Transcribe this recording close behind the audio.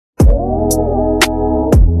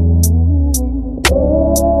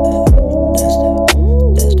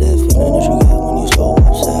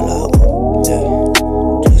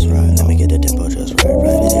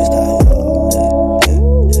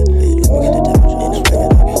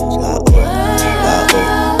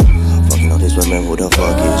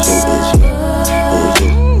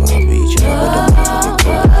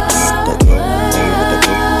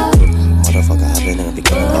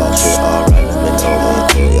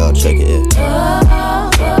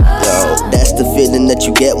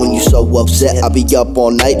upset. I be up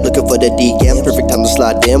all night looking for the DM. Perfect time to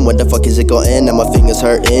slide in. When the fuck is it gon' end? Now my fingers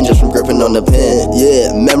hurting just from gripping on the pen.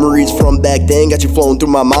 Yeah, memories from back then got you flowing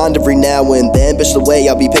through my mind every now and then. Bitch, the way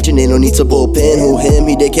I be pitching in, no need to bullpen. Who him?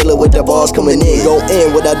 He the killer with the balls coming in. Go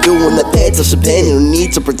in, what I do when the pads touch the pen. You don't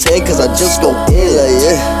need to pretend, cause I just go in like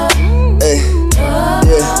yeah.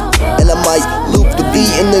 And I might loop the beat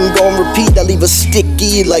and then gon' repeat. I leave a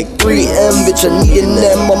sticky like 3M. Bitch, I need an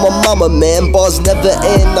M on my mama, man. Bars never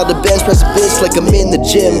end. Now the bench press a bitch like I'm in the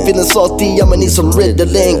gym. Feeling salty, I'ma need some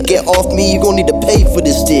Ritalin. Get off me, you gon' need to pay for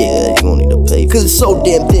this dick. Yeah, you gon' need to pay. Cause it's so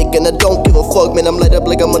damn thick and I don't give a fuck, man. I'm light up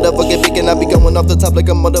like a motherfucking pick and I be going off the top like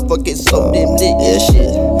a motherfucking so damn lit.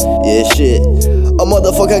 Yeah, shit. A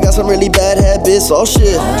motherfucker got some really bad habits. Oh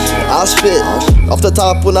shit, I spit off the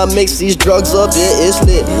top when I mix these drugs up. Yeah, it's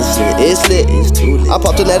lit. I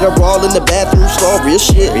popped an Adderall in the bathroom stall. Real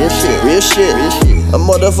shit. A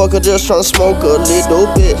motherfucker just tryna smoke a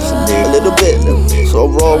little bit. So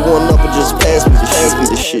roll one up and just pass me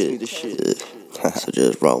the shit. So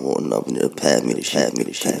just roll one up and just pass me the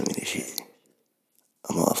shit.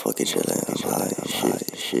 I'm all fucking chillin'. I'm high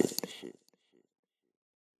as shit.